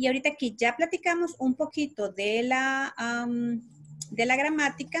 Y ahorita que ya platicamos un poquito de la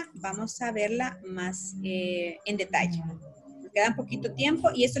gramática, vamos a verla más en detalle. Nos queda un poquito tiempo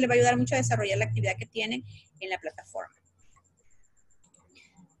y esto le va a ayudar mucho a desarrollar la actividad que tienen en la plataforma.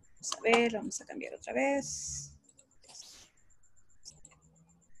 Vamos a ver, vamos a cambiar otra vez.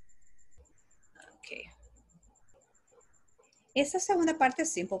 Ok. Esta segunda parte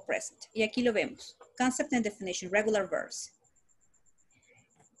es simple present. Y aquí lo vemos. Concept and definition, regular verbs.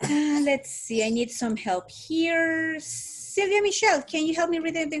 Let's see, I need some help here. Sylvia Michelle, can you help me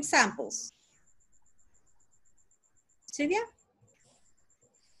read the examples? Sylvia?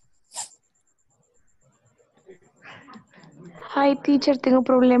 Hi, teacher, tengo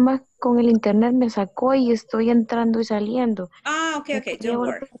problemas con el internet, me sacó y estoy entrando y saliendo. Okay, don't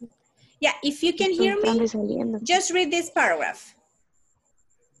worry. Yeah, if you can hear me, just read this paragraph.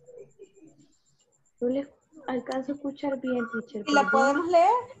 No le alcanzo a escuchar bien, teacher. ¿La podemos leer?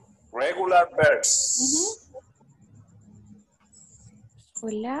 Regular verbs.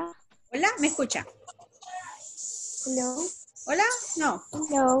 Hola. Hola, ¿me escucha? Hello. Hola, no.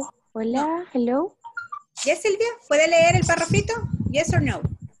 Hello. Hola, no. Hello. Yes, Silvia, ¿puede leer el párrafito? Yes or no?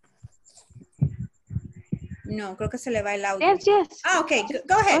 No, creo que se le va el audio. Yes, yes. Ah, ok,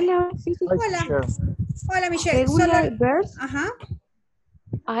 go ahead. Hola, sí, sí. Hola. Hola, Michelle. Regular Solo... verbs. Ajá.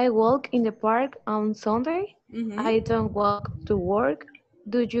 I walk in the park on Sunday. I don't walk to work.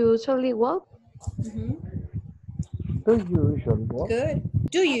 Do you usually walk? Do you usually walk? Good.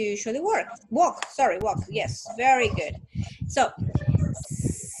 Do you usually work? Walk, sorry, walk. Yes, very good. So,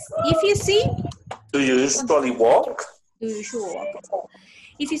 if you see... Do you usually walk? Do you usually walk?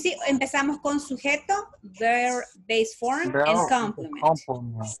 If you see, empezamos con sujeto, verb, base form, and complement.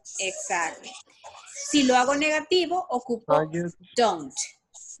 Exactly. Si lo hago negativo, ocupo don't.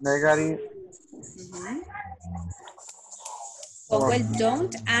 Negative. Pongo el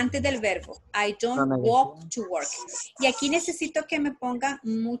don't antes del verbo. I don't walk to work. Y aquí necesito que me pongan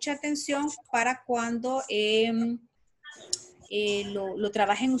mucha atención para cuando lo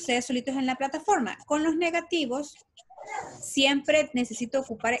trabajen ustedes solitos en la plataforma. Con los negativos, siempre necesito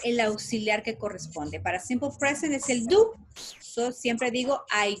ocupar el auxiliar que corresponde. Para simple present es el do. So, siempre digo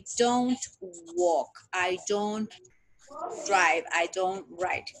I don't walk. I don't drive. I don't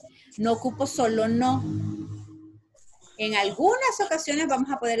ride. No ocupo solo no. En algunas ocasiones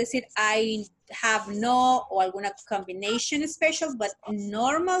vamos a poder decir I have no o alguna combination special, but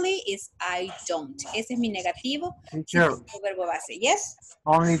normally is I don't. Ese es mi negativo. Teacher, sí, verbo base. Yes?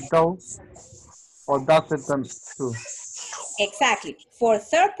 Only those or does it too? Exactly. For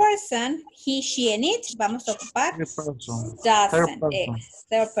third person, he, she, and it, vamos a ocupar doesn't.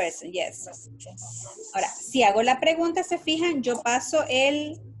 Third person, yes. Ahora, si hago la pregunta, se fijan, yo paso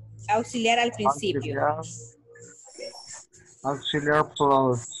el auxiliar al principio. Auxiliar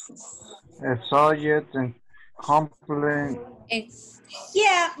plus subject and complement.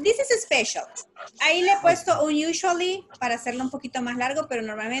 Yeah, this is special. Ahí le he puesto unusually para hacerlo un poquito más largo, pero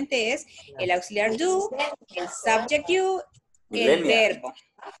normalmente es el auxiliar do, el subject you, el verbo.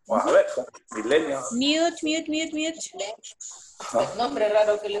 A ver, millennial. Mute. El nombre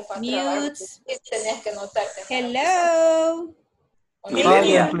raro que le falta. Mute. Tenías que notar. Hello.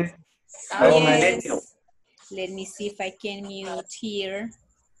 Millennial. Yes. Let me see if I can mute here.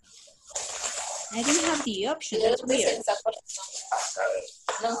 I didn't have the option. That's weird.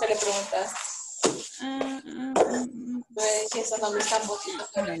 Nunca le preguntaste. Si esos nombres están bonitos.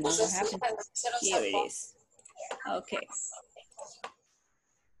 I don't know what happened. Here it is. Okay.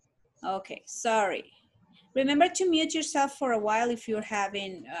 Okay, sorry. Remember to mute yourself for a while if you're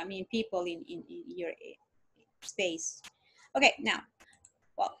having, people in your space. Okay, now,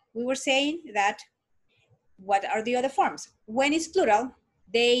 well, we were saying that what are the other forms? When it's plural,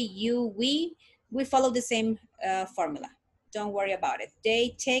 they, you, we follow the same formula. Don't worry about it.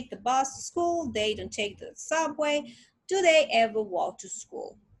 They take the bus to school. They don't take the subway. Do they ever walk to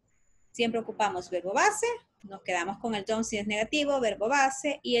school? Siempre ocupamos verbo base. Nos quedamos con el don't si es negativo, verbo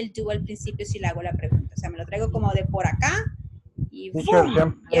base, y el do al principio si le hago la pregunta. O sea, me lo traigo como de por acá. Y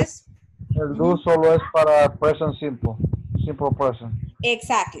boom. Yes. El do solo es para present simple. Simple present.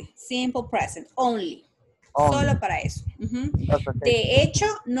 Exactly. Simple present. Only. Solo para eso. De hecho,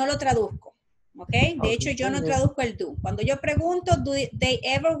 no lo traduzco. ¿Ok? De hecho, yo no traduzco el do. Cuando yo pregunto, do they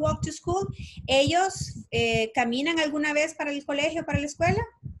ever walk to school? ¿Ellos caminan alguna vez para el colegio, para la escuela?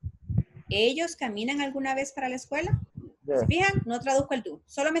 ¿Ellos caminan alguna vez para la escuela? ¿Se fijan? No traduzco el do.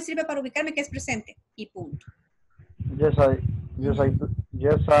 Solo me sirve para ubicarme que es presente. Y punto. Yes, I do.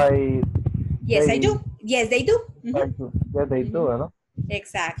 Yes, I do. Yes, they do. Yes, they do, ¿verdad?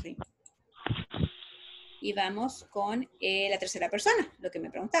 Exactly. Y vamos con la tercera persona, lo que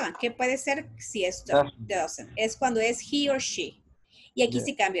me preguntaban. ¿Qué puede ser si es doesn't? Es cuando es he or she. Y aquí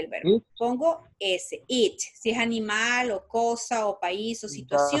sí cambio el verbo. Pongo ese, it. Si es animal o cosa o país o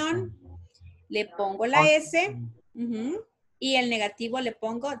situación, le pongo la S. Y el negativo le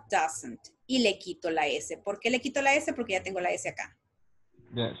pongo doesn't. Y le quito la S. ¿Por qué le quito la S? Porque ya tengo la S acá.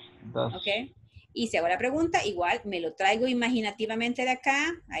 Yes, does. Ok. Y si hago la pregunta, igual me lo traigo imaginativamente de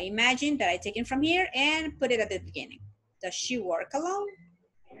acá. I imagine that I take it from here and put it at the beginning. Does she work alone?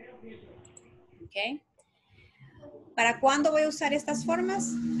 Ok. ¿Para cuándo voy a usar estas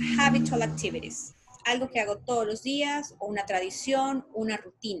formas? Habitual activities. Algo que hago todos los días, o una tradición, una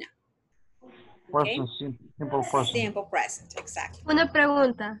rutina. Okay. Simple present. Simple present, exacto. Una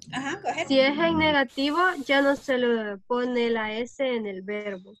pregunta. Ajá, go ahead. Si es en negativo, ya no se le pone la S en el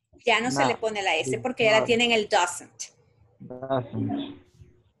verbo. Ya no se le pone la S porque ya la tienen el doesn't.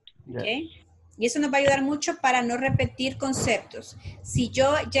 Okay. Y eso nos va a ayudar mucho para no repetir conceptos. Si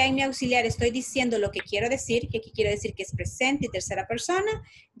yo ya en mi auxiliar estoy diciendo lo que quiero decir, que aquí quiero decir que es presente y tercera persona,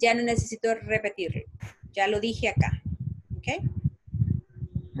 ya no necesito repetirlo. Ya lo dije acá. ¿Ok?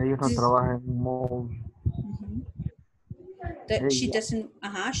 Ellos no trabajan en mode She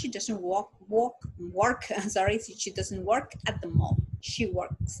doesn't work. Sorry, she doesn't work at the mall. She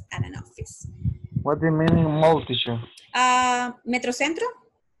works at an office. What do you mean mall, teacher? Metrocentro,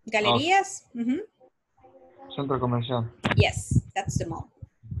 galerías. Centro comercial. Yes, that's the mall.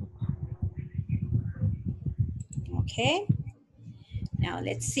 Okay. Now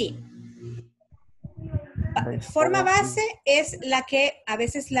let's see. Forma base es la que a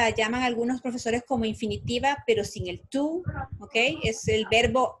veces la llaman algunos profesores como infinitiva, pero sin el to, ¿ok? Es el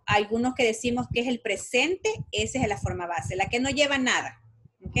verbo, algunos que decimos que es el presente, esa es la forma base, la que no lleva nada,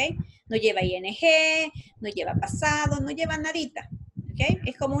 ¿ok? No lleva ing, no lleva pasado, no lleva nadita, ¿ok?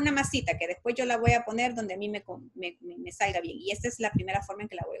 Es como una masita que después yo la voy a poner donde a mí me salga bien. Y esta es la primera forma en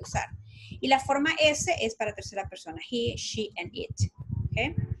que la voy a usar. Y la forma S es para tercera persona, he, she, and it,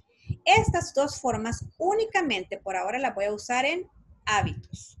 ¿ok? Estas dos formas únicamente por ahora las voy a usar en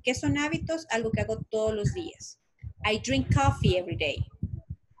hábitos. ¿Qué son hábitos? Algo que hago todos los días. I drink coffee every day.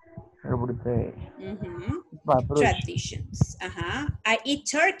 Every day. Traditions. I eat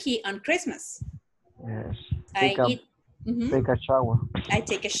turkey on Christmas. Yes. Take a shower. I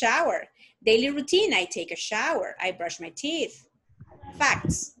take a shower. Daily routine, I take a shower. I brush my teeth.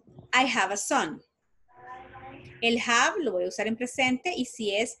 Facts. I have a son. El have lo voy a usar en presente y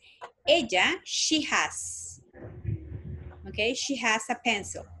si es ella, she has. Okay, she has a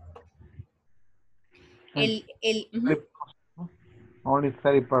pencil. Only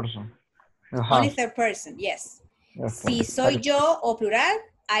third person. Only third person, yes. Okay. Si soy yo o plural,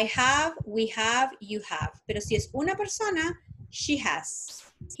 I have, we have, you have. Pero si es una persona, she has,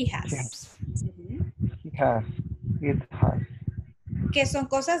 he has. He has, it has. Que son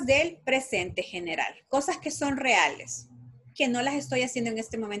cosas del presente general, cosas que son reales, que no las estoy haciendo en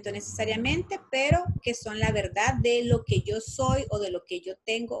este momento necesariamente, pero que son la verdad de lo que yo soy o de lo que yo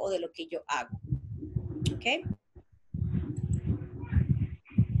tengo o de lo que yo hago. ¿Ok?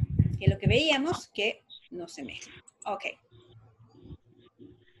 Que lo que veíamos que no se mezcla. Ok.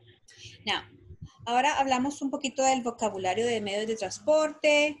 Now, ahora hablamos un poquito del vocabulario de medios de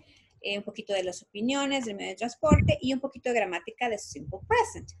transporte, un poquito de las opiniones del medio de transporte y un poquito de gramática de simple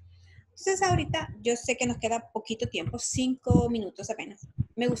present. Entonces ahorita yo sé que nos queda poquito tiempo, 5 minutos apenas.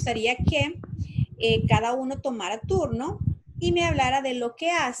 Me gustaría que cada uno tomara turno y me hablara de lo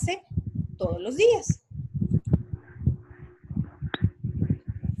que hace todos los días.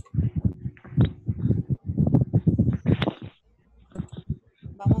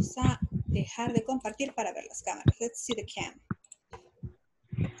 Vamos a dejar de compartir para ver las cámaras. Let's see the cam.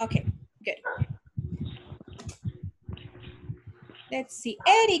 Okay, good. Let's see.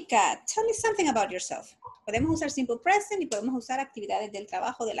 Erika, tell me something about yourself. Podemos usar simple present y podemos usar actividades del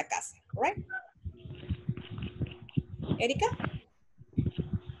trabajo de la casa, correct? Erika?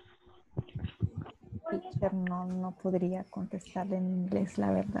 Teacher, no podría contestar en inglés,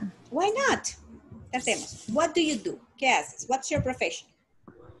 la verdad. Why not? Tratemos. What do you do? ¿Qué haces? What's your profession?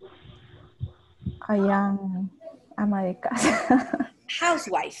 I am ama de casa.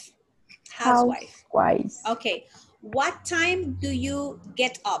 Housewife. Okay. What time do you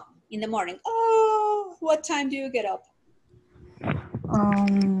get up in the morning? Oh, what time do you get up?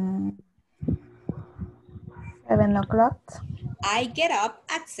 7 o'clock. I get up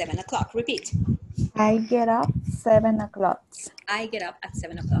at 7 o'clock. Repeat. I get up 7 o'clock. I get up at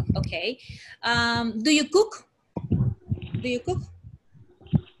 7 o'clock. Okay. Do you cook? Do you cook?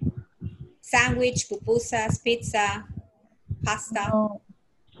 Sandwich, pupusas, pizza, pasta?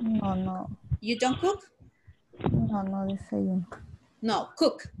 No. You don't cook? No desayuno. No,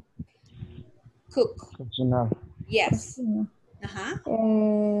 cook. Cocinar. Yes.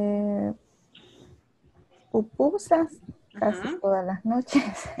 Pupusas casi todas las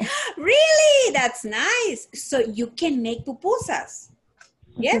noches. Really? That's nice. So you can make pupusas.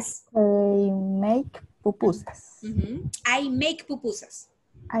 Yes? I make pupusas. I make pupusas.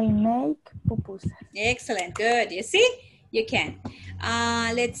 I make pupusas. Excellent. Good. You see? You can.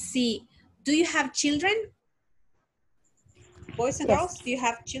 Let's see. Do you have children? Boys and girls, do you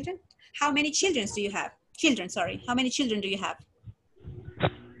have children? How many children do you have? Sorry. How many children do you have?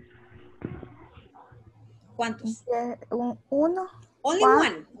 ¿Cuántos? Uno. Only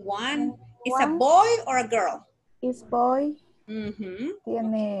one. One. Is a boy or a girl? Is boy.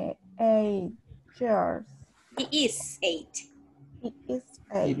 Tiene 8 years. He is 8. He is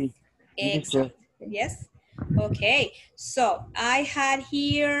 8. Excellent. Yes. Okay. So I had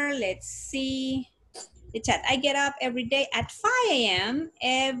here, let's see. The chat. I get up every day at 5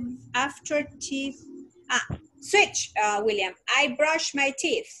 a.m. after teeth. Switch, William. I brush my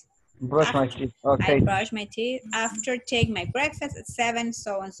teeth. Brush my teeth. Okay. I brush my teeth after take my breakfast at 7,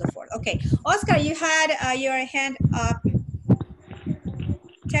 so on and so forth. Okay. Oscar, you had your hand up.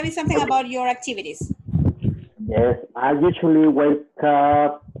 Tell me something about your activities. Yes, I usually wake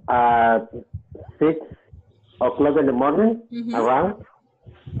up at 6 o'clock in the morning, around,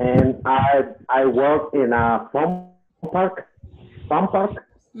 and I work in a farm park,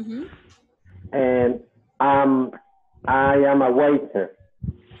 and I am a waiter.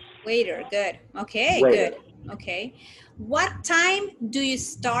 Waiter, good. Okay, Waiter. good. Okay. What time do you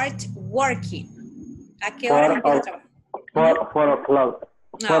start working? ¿A qué hora empiezas a trabajar? 4 o'clock.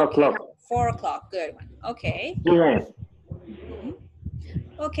 4 o'clock. 4 o'clock, good one. Okay. Yes.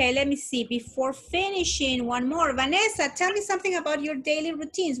 Okay, let me see. Before finishing, one more. Vanessa, tell me something about your daily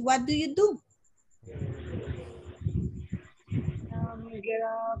routines. What do you do? Get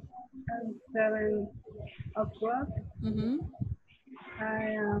up at 7 o'clock.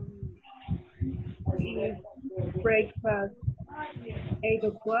 I eat breakfast 8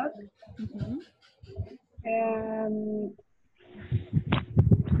 o'clock. And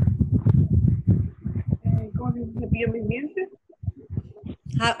 ¿cómo se dice? Cepillo mis dientes.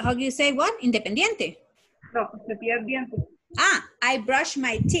 How do you say what? Independiente? No, cepillar dientes. Ah, I brush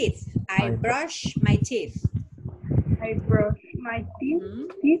my teeth. I brush my teeth. I brush my teeth.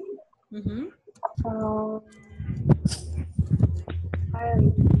 I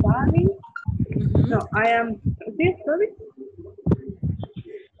am studying. No, I am studying.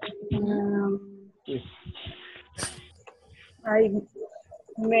 I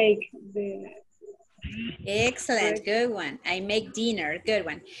make the... Excellent, good one. I make dinner, good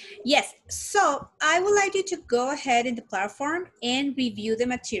one. Yes, so I would like you to go ahead in the platform and review the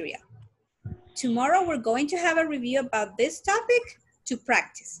material. Tomorrow we're going to have a review about this topic to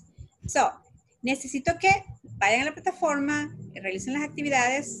practice. So, necesito que vayan a la plataforma, realicen las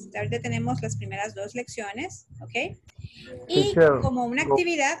actividades. Ahorita tenemos las primeras 2 lecciones, ¿ok? Y como una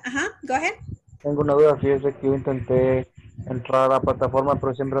actividad, go ahead. Tengo una duda, fíjese que yo intenté entrar a la plataforma,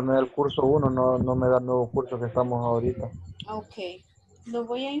 pero siempre me da el curso 1, no me da el nuevo curso que estamos ahorita. Ok, lo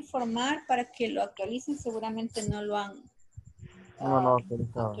voy a informar para que lo actualicen, seguramente no lo han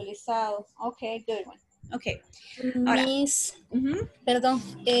actualizado. Ok, good one. Ok. Ahora, perdón,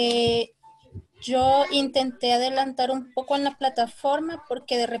 yo intenté adelantar un poco en la plataforma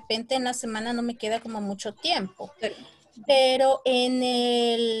porque de repente en la semana no me queda como mucho tiempo. Pero en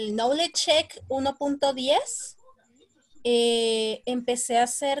el Knowledge Check 1.10 empecé a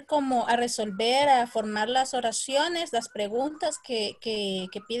hacer como a resolver, a formar las oraciones, las preguntas que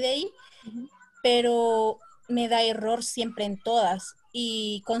pide ahí, pero me da error siempre en todas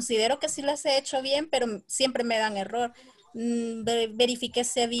y considero que sí las he hecho bien, pero siempre me dan error. Verifiqué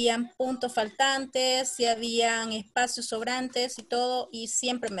si habían puntos faltantes, si habían espacios sobrantes y todo, y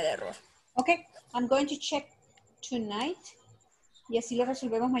siempre me da error. Ok, I'm going to check tonight y así lo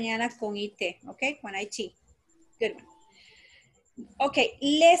resolvemos mañana con IT, ok, con IT. Good one. Ok,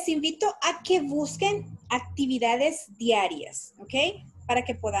 les invito a que busquen actividades diarias, ok, para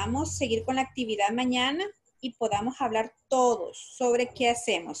que podamos seguir con la actividad mañana y podamos hablar todos sobre qué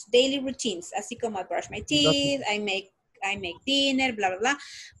hacemos, daily routines, así como I brush my teeth, I make dinner, bla, bla, bla.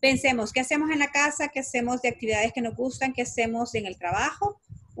 Pensemos, ¿qué hacemos en la casa? ¿Qué hacemos de actividades que nos gustan? ¿Qué hacemos en el trabajo?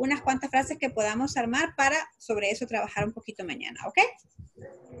 Unas cuantas frases que podamos armar para sobre eso trabajar un poquito mañana, ¿ok?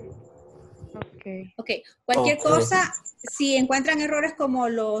 Ok, cualquier cosa, si encuentran errores como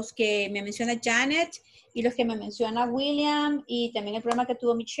los que me menciona Janet y los que me menciona William y también el problema que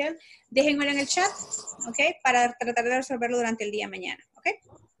tuvo Michelle, déjenmelo en el chat, ok, para tratar de resolverlo durante el día mañana, ok.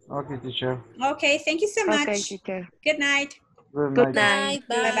 Okay, teacher. Okay, thank you so much. Okay, teacher. Good night. Good night.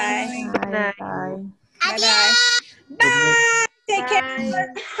 Bye-bye. Good night. Bye-bye. Bye. Take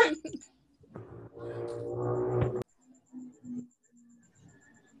care.